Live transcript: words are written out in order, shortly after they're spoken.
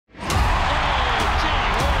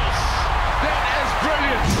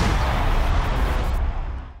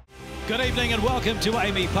Good evening and welcome to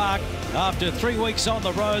Amy Park. After 3 weeks on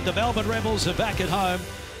the road, the Melbourne Rebels are back at home.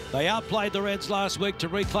 They outplayed the Reds last week to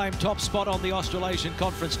reclaim top spot on the Australasian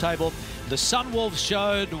Conference table. The Sunwolves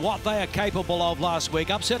showed what they are capable of last week,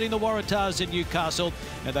 upsetting the Waratahs in Newcastle,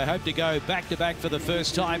 and they hope to go back-to-back for the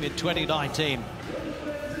first time in 2019.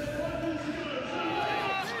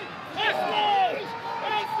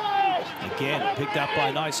 Again, picked up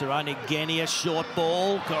by Naisarani. Genia, short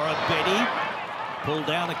ball. Corabetti pulled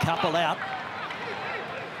down a couple out.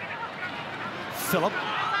 Phillip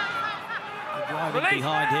driving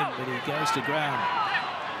behind him, but he goes to ground.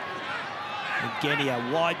 Genia,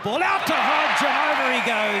 wide ball out to Hodge, and over he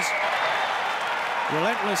goes.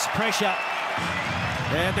 Relentless pressure.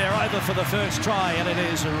 And they're over for the first try, and it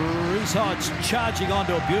is Reece Hodge charging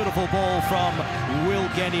onto a beautiful ball from Will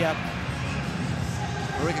Genia.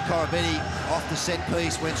 Marika Corabetti off the set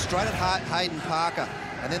piece, went straight at Hayden Parker,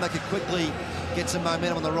 and then they could quickly get some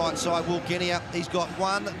momentum on the right side. Will Genia, he's got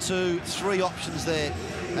 1, 2, 3 options there,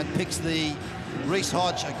 and picks the Reece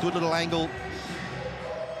Hodge, a good little angle.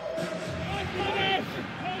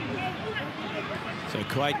 So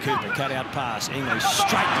Quade Cooper, cut out pass, English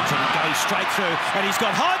straightens and he goes straight through, and he's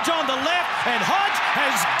got Hodge on the left, and Hodge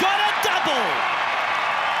has got a double!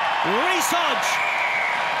 Reece Hodge!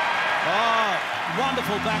 Oh,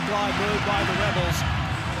 wonderful backline move by the Rebels.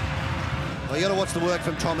 Well, you got to watch the work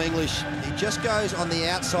from Tom English. He just goes on the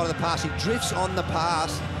outside of the pass. He drifts on the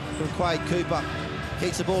pass from Quade Cooper.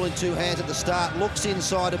 Keeps the ball in 2 hands at the start. Looks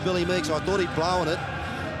inside of Billy Meeks. I thought he'd blown it.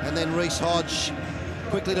 And then Reece Hodge,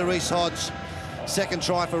 quickly to Reece Hodge. Second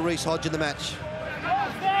try for Reece Hodge in the match.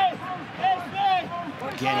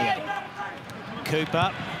 Genia.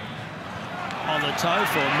 Cooper on the toe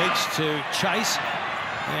for Meeks to chase.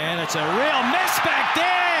 And it's a real mess back there.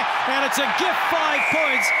 And it's a gift 5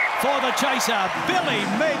 points for the chaser, Billy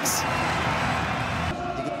Meeks.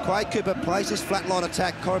 Quade Cooper places flatline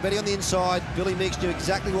attack. Corabetti on the inside. Billy Meeks knew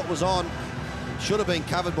exactly what was on. Should have been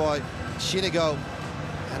covered by Shinigo.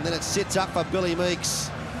 And then it sits up for Billy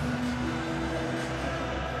Meeks.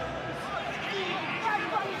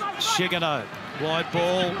 Shigano, wide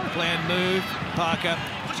ball, planned move. Parker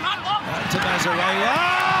to Mazarewa.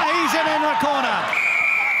 He's in the corner.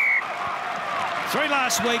 3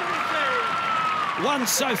 last week, 1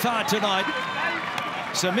 so far tonight.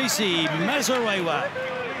 Samisi Mazarewa.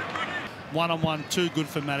 One-on-one, too good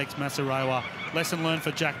for Maddox Mazarewa. Lesson learned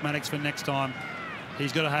for Jack Maddox for next time.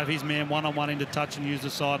 He's got to have his man one-on-one into touch and use the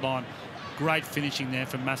sideline. Great finishing there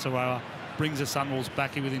from Mazarewa. Brings the Sunwolves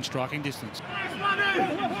back in within striking distance.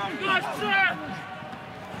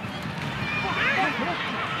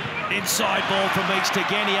 Inside ball from Meeks to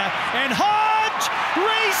Genia. And Hodge!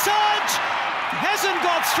 Reece Hodge! Hasn't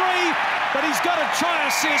got 3, but he's got a try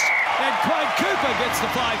assist, and Quade Cooper gets the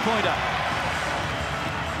 5-pointer.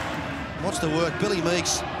 What's the work? Billy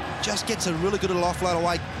Meeks just gets a really good little offload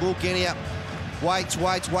away. Will Genia waits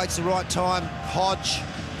the right time. Hodge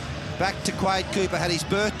back to Quade Cooper, had his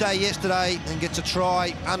birthday yesterday and gets a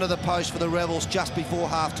try under the post for the Rebels just before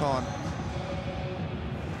half-time.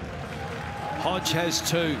 Hodge has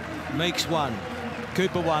 2, Meeks 1,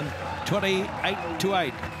 Cooper 1,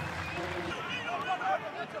 28-8.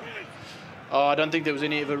 Oh, I don't think there was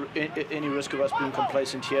any risk of us being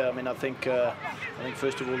complacent here. I mean, I think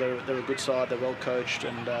first of all they're a good side, they're well coached,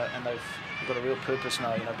 and they've got a real purpose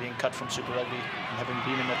now. You know, being cut from Super Rugby and having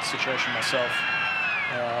been in that situation myself,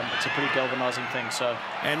 it's a pretty galvanising thing. So.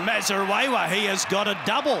 And Mazarewa, he has got a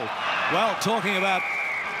double. Well, talking about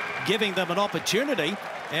giving them an opportunity,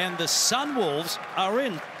 and the Sunwolves are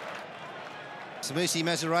in. Samisi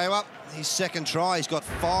Mazarewa, his second try. He's got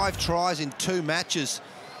 5 tries in 2 matches.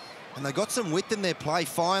 And they got some width in their play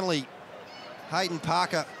finally. Hayden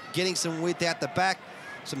Parker getting some width out the back,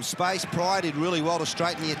 some space. Pryor did really well to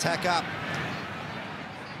straighten the attack up.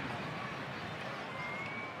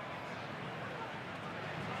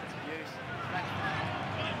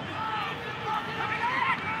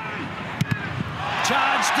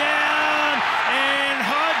 Charge down, and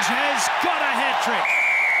Hodge has got a hat-trick.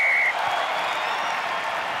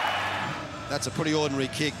 That's a pretty ordinary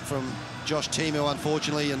kick from Josh Timo,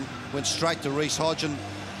 unfortunately, and went straight to Reece Hodge. And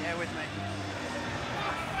with me.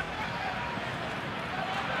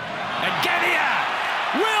 And Genia!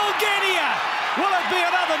 Will Genia! Will it be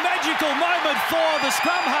another magical moment for the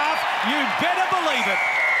scrum half? You better believe it.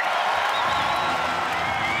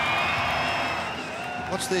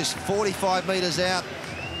 What's this? 45 metres out.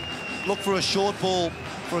 Look for a short ball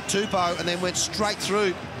for a Tupou, and then went straight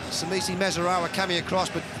through. Samisi Mazarewa coming across,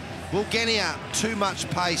 but Will Genia, too much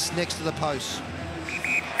pace next to the post.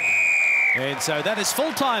 And so that is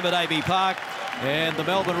full time at AB Park. And the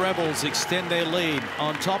Melbourne Rebels extend their lead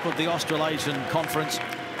on top of the Australasian Conference.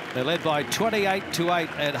 They're led by 28-8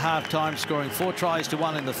 at half-time, scoring 4 tries to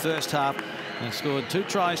 1 in the first half. They scored 2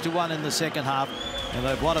 tries to 1 in the second half. And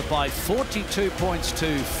they've won it by 42 points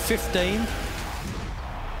to 15.